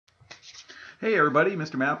Hey everybody,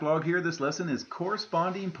 Mrmathblog here. This lesson is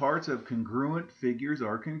corresponding parts of congruent figures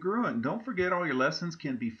are congruent. Don't forget all your lessons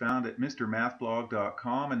can be found at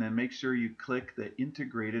Mrmathblog.com, and then make sure you click the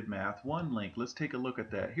Integrated Math 1 link. Let's take a look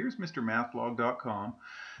at that. Here's Mrmathblog.com,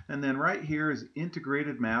 and then right here is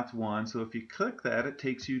Integrated Math 1. So if you click that, it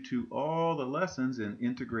takes you to all the lessons in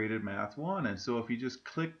Integrated Math 1. And so if you just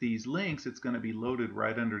click these links, it's going to be loaded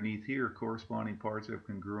right underneath here, corresponding parts of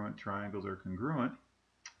congruent triangles are congruent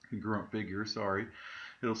figures, sorry.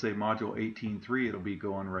 It'll say module 18.3, it'll be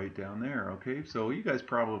going right down there, okay? So you guys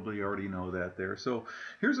probably already know that there. So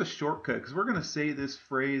here's a shortcut, because we're going to say this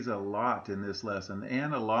phrase a lot in this lesson,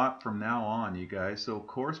 and a lot from now on, you guys. So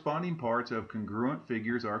corresponding parts of congruent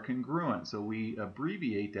figures are congruent. So we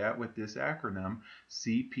abbreviate that with this acronym,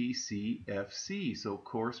 CPCFC. So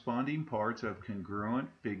corresponding parts of congruent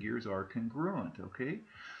figures are congruent, okay?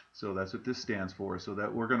 So that's what this stands for. So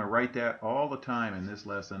that we're going to write that all the time in this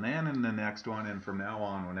lesson and in the next one, and from now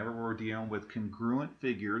on, whenever we're dealing with congruent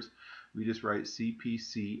figures, we just write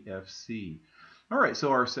CPCFC. All right,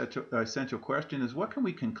 so our essential question is, what can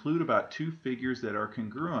we conclude about two figures that are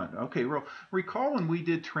congruent? Okay, well, recall when we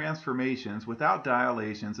did transformations without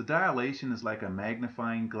dilations. A dilation is like a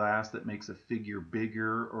magnifying glass that makes a figure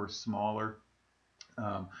bigger or smaller.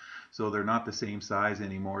 So they're not the same size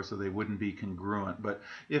anymore, so they wouldn't be congruent. But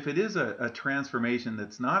if it is a transformation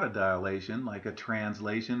that's not a dilation, like a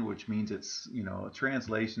translation, which means it's, a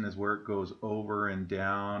translation is where it goes over and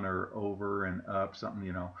down or over and up,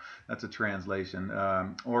 something, that's a translation.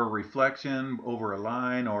 Or reflection over a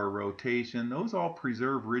line or rotation, those all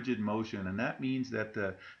preserve rigid motion, and that means that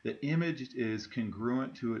the image is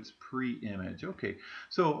congruent to its pre-image. Okay,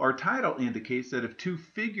 so our title indicates that if two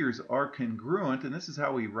figures are congruent, and this is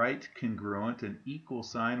how we write congruent, an equal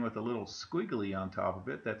sign with a little squiggly on top of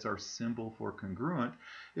it, that's our symbol for congruent.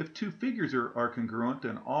 If two figures are congruent,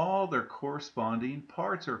 then all their corresponding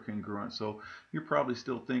parts are congruent. So you're probably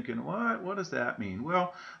still thinking, what does that mean?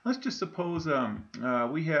 Well, let's just suppose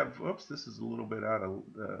we have, oops, this is a little bit out of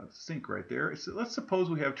sync right there. So let's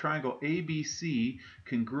suppose we have triangle ABC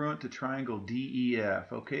congruent to triangle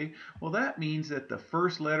DEF, okay? Well, that means that the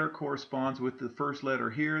first letter corresponds with the first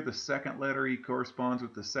letter here, the second letter corresponds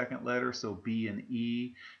with the second letter, so B and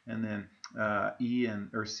E, and then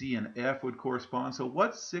C and F would correspond. So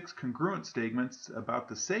what six congruent statements about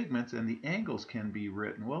the segments and the angles can be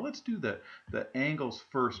written? Well, let's do the angles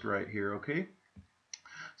first right here, okay?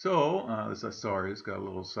 So, sorry, it's got a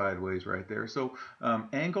little sideways right there. So,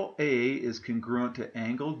 angle A is congruent to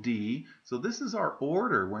angle D. So this is our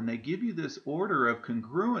order. When they give you this order of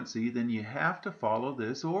congruency, then you have to follow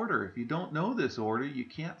this order. If you don't know this order, you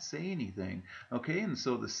can't say anything. Okay, and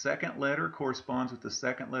so the second letter corresponds with the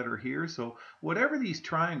second letter here. So whatever these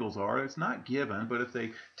triangles are, it's not given, but if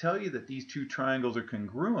they tell you that these two triangles are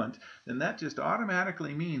congruent, then that just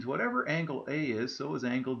automatically means whatever angle A is, so is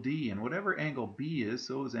angle D, and whatever angle B is,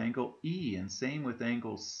 so is angle E, and same with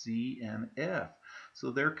angles C and F.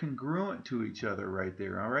 So they're congruent to each other right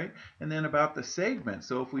there, all right? And then about the segments,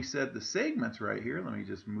 so if we said the segments right here, let me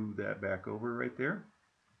just move that back over right there.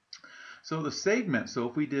 So the segment, so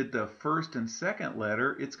if we did the first and second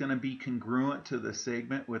letter, it's going to be congruent to the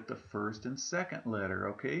segment with the first and second letter,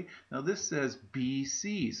 okay? Now this says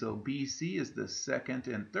BC, so BC is the second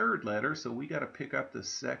and third letter, so we got to pick up the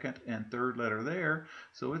second and third letter there,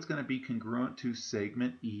 so it's going to be congruent to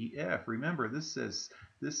segment EF. Remember, this says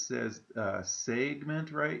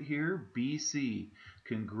segment right here, BC,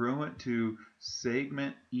 congruent to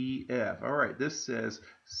segment EF. All right, this says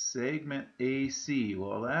segment AC.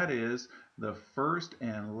 Well, that is the first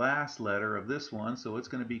and last letter of this one, so it's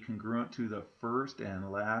going to be congruent to the first and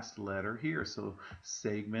last letter here, so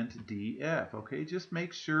segment DF. Okay, just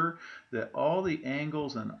make sure that all the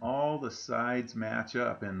angles and all the sides match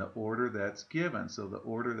up in the order that's given. So the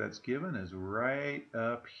order that's given is right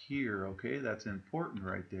up here. Okay, that's important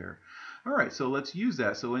right there. All right, so let's use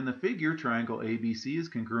that. So in the figure, triangle ABC is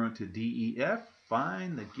congruent to DEF.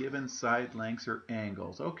 Find the given side lengths or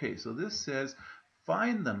angles. Okay, so this says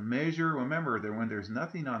find the measure. Remember, when there's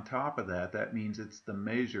nothing on top of that, that means it's the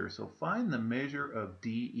measure. So find the measure of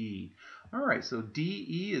DE. All right, so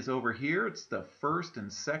DE is over here. It's the first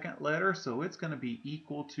and second letter, so it's going to be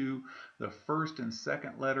equal to the first and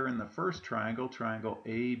second letter in the first triangle, triangle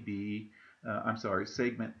AB.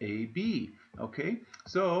 Segment AB. Okay,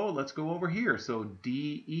 so let's go over here. So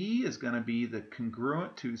DE is going to be the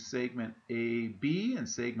congruent to segment AB, and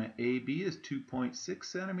segment AB is 2.6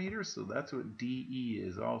 centimeters, so that's what DE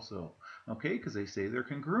is also. Okay, because they say they're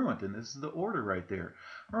congruent, and this is the order right there.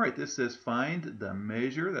 All right, this says find the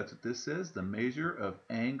measure, that's what this says, the measure of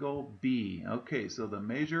angle B. Okay, so the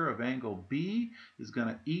measure of angle B is going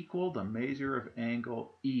to equal the measure of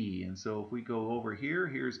angle E. And so if we go over here,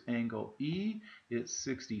 here's angle E, it's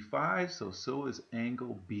 65, so is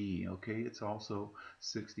angle B. Okay, it's also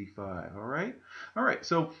 65. All right,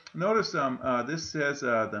 so notice this says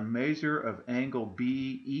the measure of angle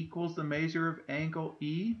B equals the measure of angle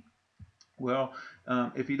E. Well,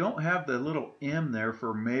 if you don't have the little m there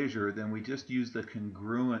for measure, then we just use the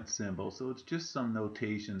congruent symbol. So it's just some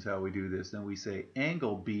notations how we do this. Then we say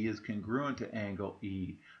angle B is congruent to angle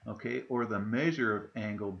E, okay? Or the measure of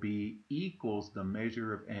angle B equals the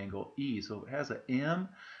measure of angle E. So if it has an m,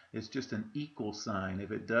 it's just an equal sign.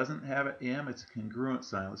 If it doesn't have an m, it's a congruent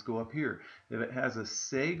sign. Let's go up here. If it has a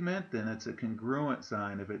segment, then it's a congruent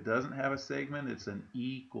sign. If it doesn't have a segment, it's an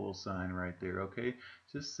equal sign right there, okay?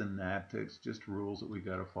 Just synaptics, just rules that we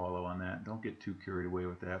got to follow on that. Don't get too carried away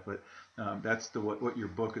with that, but that's what your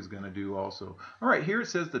book is going to do also. All right, here it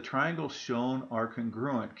says the triangles shown are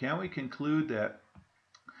congruent. Can we conclude that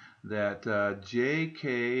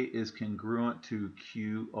JK is congruent to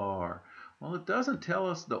QR? Well, it doesn't tell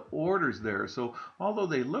us the orders there. So although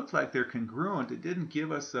they look like they're congruent, it didn't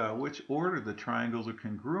give us which order the triangles are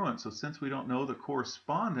congruent. So since we don't know the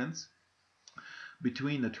correspondence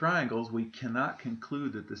between the triangles, we cannot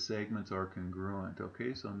conclude that the segments are congruent.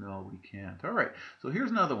 Okay, so no, we can't. All right, so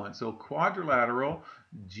here's another one. So quadrilateral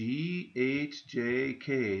GHJK.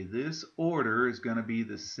 This order is going to be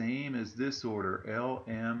the same as this order,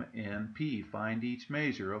 LMNP. Find each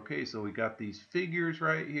measure. Okay, so we got these figures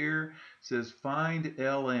right here. It says find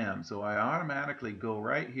LM. So I automatically go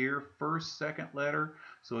right here, first, second letter.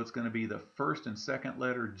 So it's going to be the first and second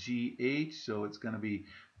letter GH. So it's going to be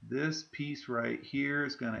this piece right here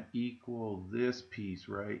is going to equal this piece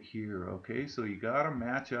right here. Okay, so you got to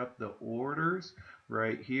match up the orders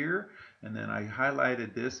right here, and then I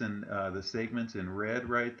highlighted this in the segments in red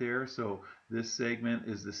right there. So this segment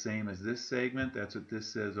is the same as this segment. That's what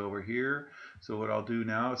this says over here. So what I'll do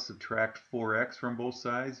now is subtract 4x from both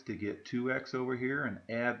sides to get 2x over here, and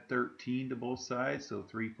add 13 to both sides. So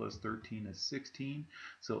 3 plus 13 is 16.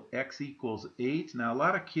 So x equals 8. Now a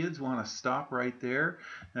lot of kids want to stop right there.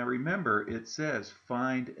 Now remember, it says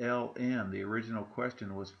find LM. The original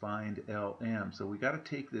question was find LM. So we got to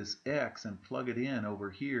take this x and plug it in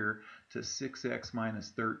over here to 6x minus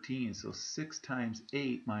 13. So 6 times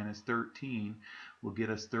 8 minus 13 will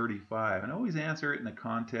get us 35. And always answer it in the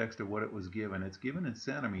context of what it was given. It's given in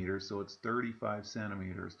centimeters, so it's 35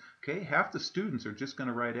 centimeters. Okay, half the students are just going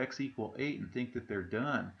to write x equal 8 and think that they're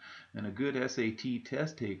done. And a good SAT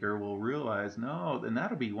test taker will realize, no, and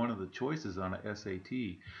that'll be one of the choices on a SAT.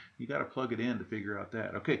 You got to plug it in to figure out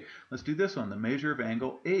that. Okay, let's do this one, the measure of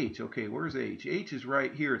angle H. Okay, where's H? H is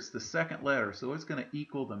right here. It's the second letter, so it's going to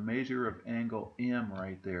equal the measure of angle M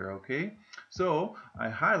right there, okay? So I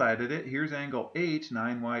highlighted it. Here's angle H,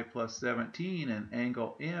 9y plus 17, and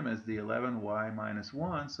angle M is the 11y minus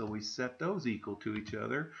 1, so we set those equal to each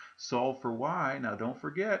other. Solve for y. Now don't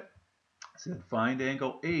forget, said find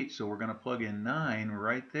angle H, so we're going to plug in 9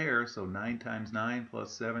 right there. So 9 times 9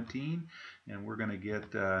 plus 17, and we're going to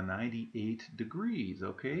get 98 degrees.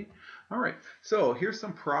 Okay, all right, so here's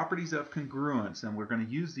some properties of congruence, and we're going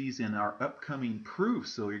to use these in our upcoming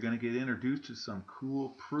proofs. So you're going to get introduced to some cool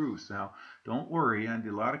proofs. Now don't worry, and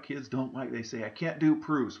a lot of kids don't like, they say I can't do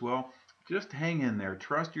proofs. Well, just hang in there.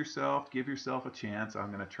 Trust yourself. Give yourself a chance.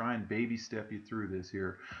 I'm going to try and baby step you through this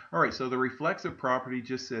here. All right, so the reflexive property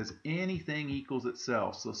just says anything equals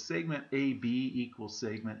itself. So segment AB equals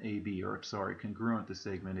segment AB, or sorry, congruent to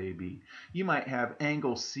segment AB. You might have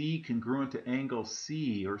angle C congruent to angle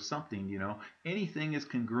C or something, you know. Anything is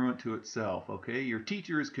congruent to itself, okay? Your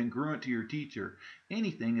teacher is congruent to your teacher.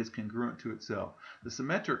 Anything is congruent to itself. The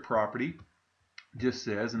symmetric property just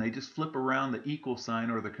says, and they just flip around the equal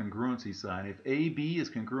sign or the congruency sign. If AB is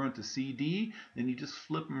congruent to CD, then you just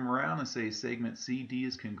flip them around and say segment CD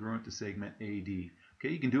is congruent to segment AD. Okay,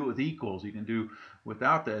 you can do it with equals. You can do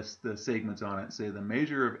without the segments on it. Say the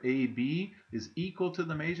measure of AB is equal to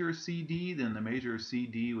the measure of CD, then the measure of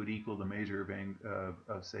CD would equal the measure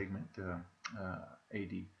of segment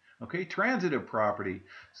AD. Okay, transitive property.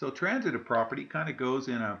 So transitive property kind of goes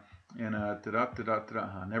in And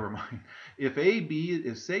never mind.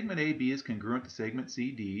 If segment AB is congruent to segment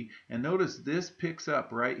CD, and notice this picks up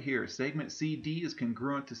right here. Segment CD is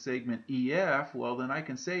congruent to segment EF. Well, then I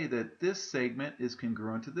can say that this segment is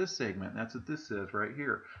congruent to this segment. That's what this says right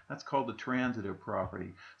here. That's called the transitive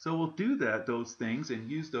property. So we'll do those things, and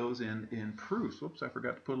use those in proofs. Whoops, I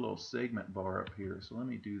forgot to put a little segment bar up here. So let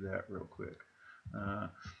me do that real quick.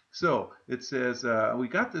 So it says we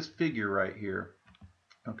got this figure right here.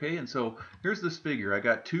 Okay, and so here's this figure. I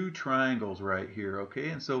got two triangles right here. Okay,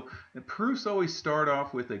 and so the proofs always start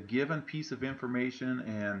off with a given piece of information,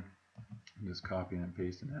 and I'm just copying and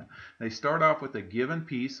pasting that. They start off with a given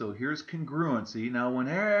piece, so here's congruency. Now,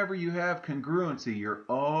 whenever you have congruency, you're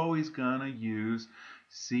always going to use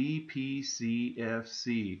CPCFC.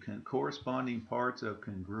 Corresponding parts of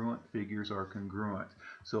congruent figures are congruent.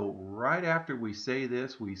 So right after we say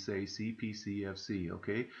this, we say CPCFC,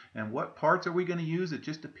 okay? And what parts are we going to use? It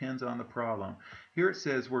just depends on the problem. Here it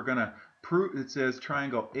says we're going to prove, it says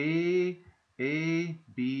triangle ABD.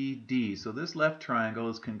 So this left triangle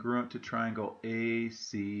is congruent to triangle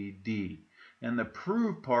ACD. And the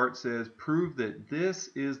prove part says prove that this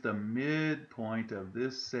is the midpoint of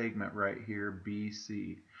this segment right here,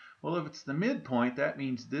 BC. Well, if it's the midpoint, that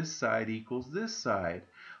means this side equals this side.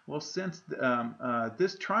 Well, since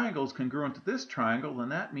this triangle is congruent to this triangle, then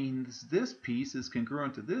that means this piece is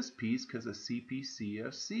congruent to this piece because of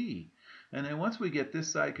CPCFC. And then once we get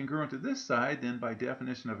this side congruent to this side, then by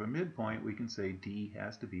definition of a midpoint, we can say D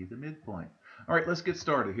has to be the midpoint. All right, let's get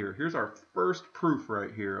started here. Here's our first proof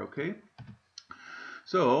right here, okay?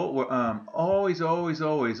 So always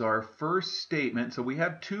our first statement. So we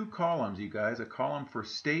have two columns, you guys, a column for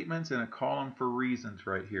statements and a column for reasons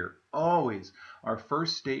right here. Always our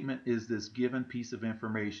first statement is this given piece of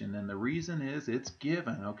information, and the reason is it's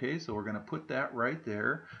given. Okay, so we're going to put that right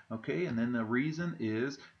there. Okay, and then the reason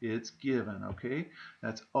is it's given. Okay,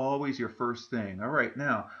 that's always your first thing. All right,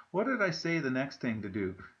 now what did I say the next thing to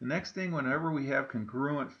do? The next thing, whenever we have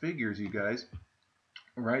congruent figures, you guys,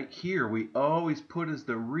 right here we always put as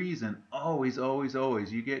the reason, always.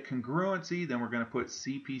 You get congruency, then we're going to put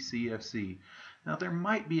CPCFC. Now there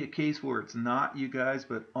might be a case where it's not, you guys,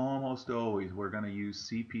 but almost always we're going to use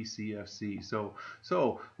CPCFC. So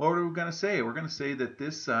what are we going to say? We're going to say that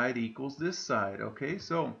this side equals this side. Okay,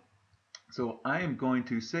 so I am going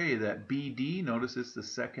to say that BD, notice it's the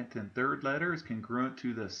second and third letter, is congruent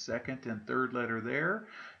to the second and third letter there.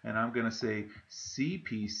 And I'm going to say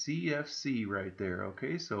CPCFC right there.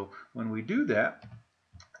 Okay, so when we do that,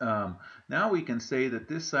 now we can say that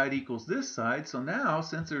this side equals this side. So now,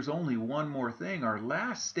 since there's only one more thing, our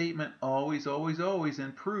last statement always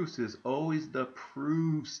in proofs is always the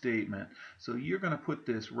prove statement. So you're going to put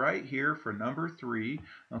this right here for number 3.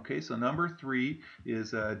 Okay, so number 3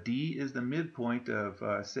 is D is the midpoint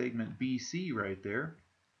of segment BC right there.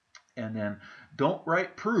 And then don't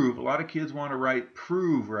write prove. A lot of kids want to write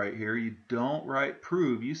prove right here. You don't write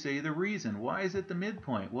prove. You say the reason. Why is it the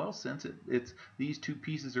midpoint? Well, since it's these two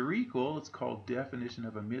pieces are equal, it's called definition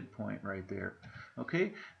of a midpoint right there.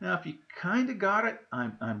 Okay? Now, if you kind of got it,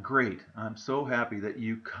 I'm great. I'm so happy that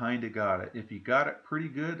you kind of got it. If you got it pretty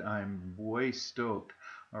good, I'm way stoked.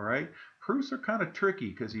 All right? Proofs are kind of tricky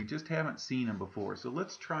because you just haven't seen them before. So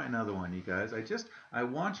let's try another one, you guys. I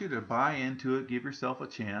want you to buy into it. Give yourself a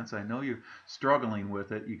chance. I know you're struggling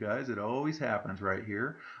with it, you guys. It always happens right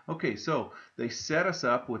here. Okay, so they set us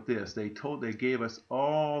up with this. They gave us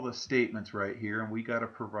all the statements right here, and we got to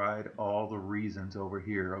provide all the reasons over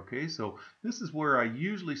here. Okay, so this is where I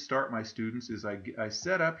usually start my students. Is I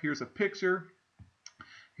set up. Here's a picture.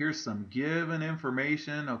 Here's some given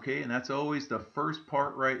information, okay, and that's always the first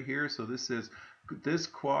part right here. So this says this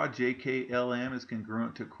quad JKLM is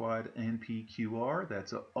congruent to quad NPQR.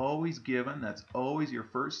 That's always given. That's always your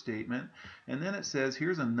first statement. And then it says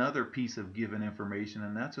here's another piece of given information,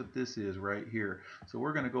 and that's what this is right here. So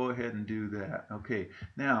we're going to go ahead and do that. Okay,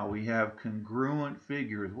 now we have congruent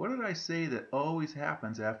figures. What did I say that always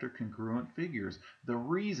happens after congruent figures? The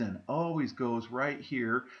reason always goes right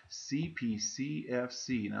here,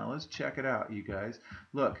 CPCFC. Now let's check it out, you guys.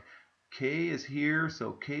 Look. K is here,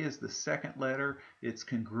 so K is the second letter. It's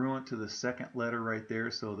congruent to the second letter right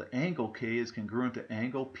there. So the angle K is congruent to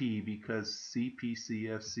angle P because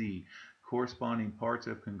CPCFC. Corresponding parts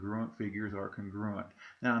of congruent figures are congruent.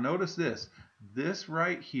 Now notice this. This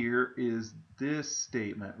right here is this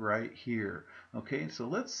statement right here. Okay, so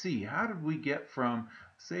let's see. How did we get from,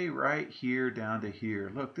 say, right here down to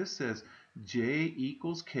here? Look, this says J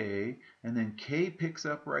equals K, and then K picks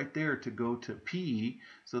up right there to go to P,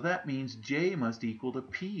 so that means J must equal to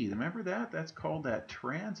P. Remember that? That's called that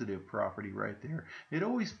transitive property right there. It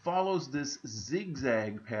always follows this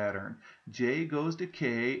zigzag pattern. J goes to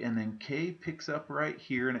K, and then K picks up right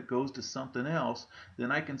here, and it goes to something else.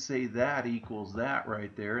 Then I can say that equals that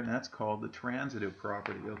right there, and that's called the transitive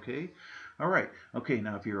property, okay? All right, okay,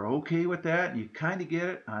 now if you're okay with that and you kind of get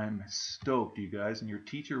it, I'm stoked, you guys, and your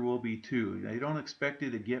teacher will be too. I don't expect you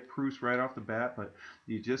to get proofs right off the bat, but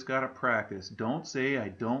you just got to practice. Don't say I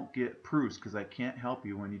don't get proofs, because I can't help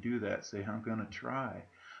you when you do that. Say I'm going to try.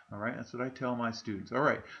 All right, that's what I tell my students. All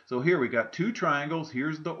right, so here we got two triangles.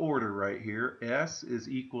 Here's the order right here. S is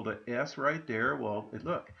equal to S right there. Well,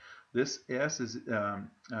 look, this S is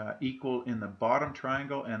equal in the bottom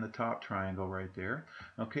triangle and the top triangle right there.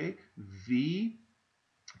 Okay, V,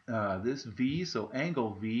 this V, so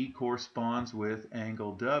angle V corresponds with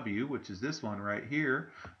angle W, which is this one right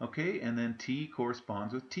here. Okay, and then T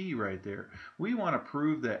corresponds with T right there. We want to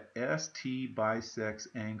prove that ST bisects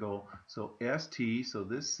angle, so ST, so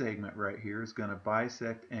this segment right here is going to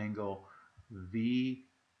bisect angle VSW.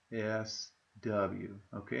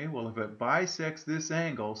 Okay, well, if it bisects this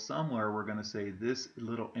angle, somewhere we're going to say this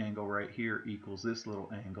little angle right here equals this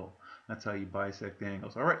little angle. That's how you bisect the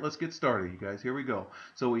angles. All right, let's get started, you guys. Here we go.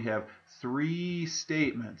 So we have three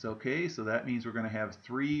statements, okay? So that means we're going to have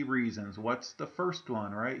three reasons. What's the first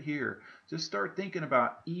one right here? Just start thinking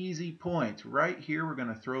about easy points. Right here, we're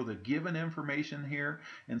going to throw the given information here,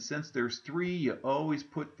 and since there's three, you always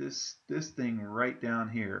put this thing right down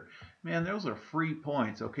here. Man, those are free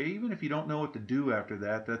points, okay? Even if you don't know what to do after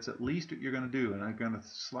that, that's at least what you're going to do. And I'm going to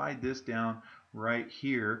slide this down right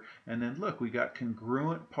here. And then look, we got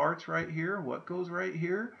congruent parts right here. What goes right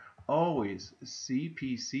here? Always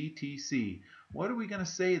CPCTC. What are we going to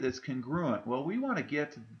say that's congruent? Well, we want to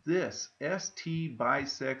get this. ST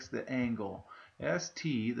bisects the angle.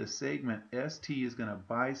 ST, the segment ST is going to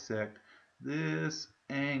bisect this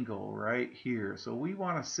angle right here. So we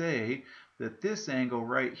want to say that this angle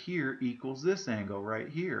right here equals this angle right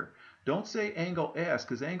here. Don't say angle S,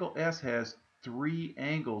 because angle S has three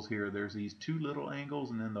angles here. There's these two little angles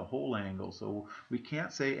and then the whole angle. So we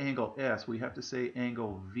can't say angle S. We have to say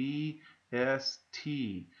angle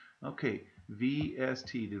VST. Okay,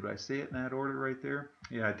 VST. Did I say it in that order right there?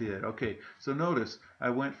 Yeah, I did. Okay, so notice I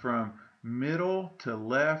went from middle to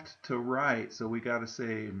left to right. So we got to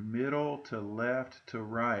say middle to left to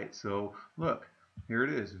right. So look, here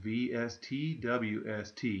it is, VST,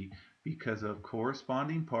 WST, because of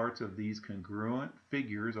corresponding parts of these congruent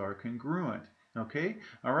figures are congruent. Okay,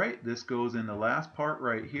 all right, this goes in the last part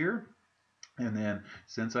right here. And then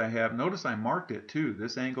since I have, notice I marked it too.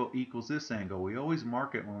 This angle equals this angle. We always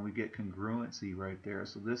mark it when we get congruency right there.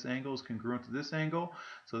 So this angle is congruent to this angle.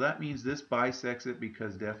 So that means this bisects it,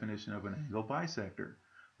 because definition of an angle bisector.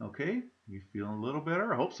 Okay, you feeling a little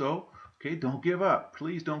better? I hope so. Okay, don't give up.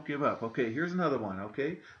 Please don't give up. Okay, here's another one.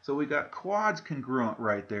 Okay, so we got quads congruent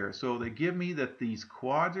right there. So they give me that these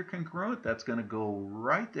quads are congruent. That's going to go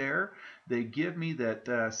right there. They give me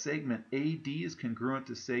that segment AD is congruent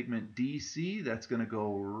to segment DC. That's going to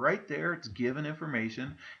go right there. It's given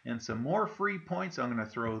information. And some more free points, I'm going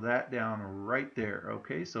to throw that down right there.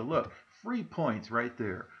 Okay, so look, free points right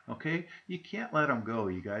there. Okay, you can't let them go,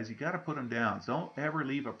 you guys. You got to put them down. So don't ever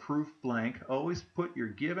leave a proof blank. Always put your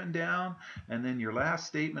given down, and then your last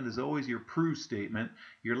statement is always your prove statement.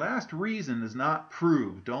 Your last reason is not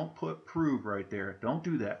prove. Don't put prove right there. Don't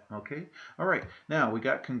do that. Okay. All right. Now we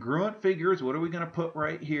got congruent figures. What are we going to put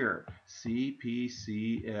right here?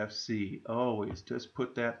 CPCFC. Always just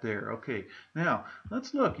put that there. Okay. Now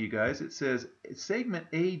let's look, you guys. It says segment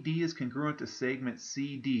AD is congruent to segment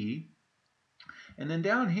CD. And then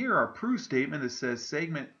down here, our proof statement, it says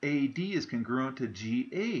segment AD is congruent to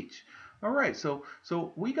GH. All right, so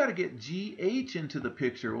we got to get GH into the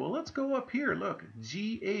picture. Well, let's go up here. Look,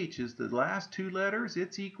 GH is the last two letters.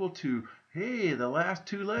 It's equal to, hey, the last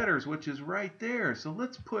two letters, which is right there. So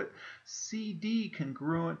let's put CD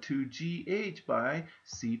congruent to GH by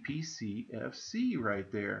CPCFC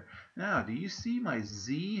right there. Now, do you see my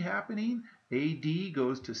Z happening? AD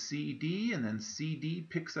goes to CD, and then CD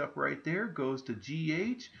picks up right there, goes to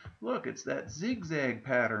GH. Look, it's that zigzag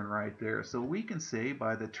pattern right there. So we can say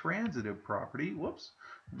by the transitive property, whoops,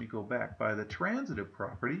 let me go back, by the transitive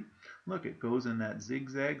property, look, it goes in that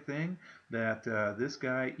zigzag thing, that this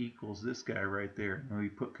guy equals this guy right there. And we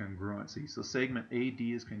put congruency. So segment AD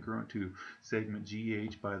is congruent to segment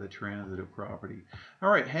GH by the transitive property. All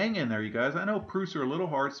right, hang in there, you guys. I know proofs are a little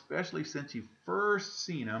hard, especially since you've first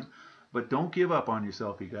seen them. But don't give up on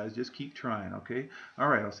yourself, you guys. Just keep trying, okay? All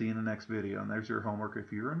right, I'll see you in the next video. And there's your homework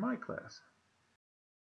if you're in my class.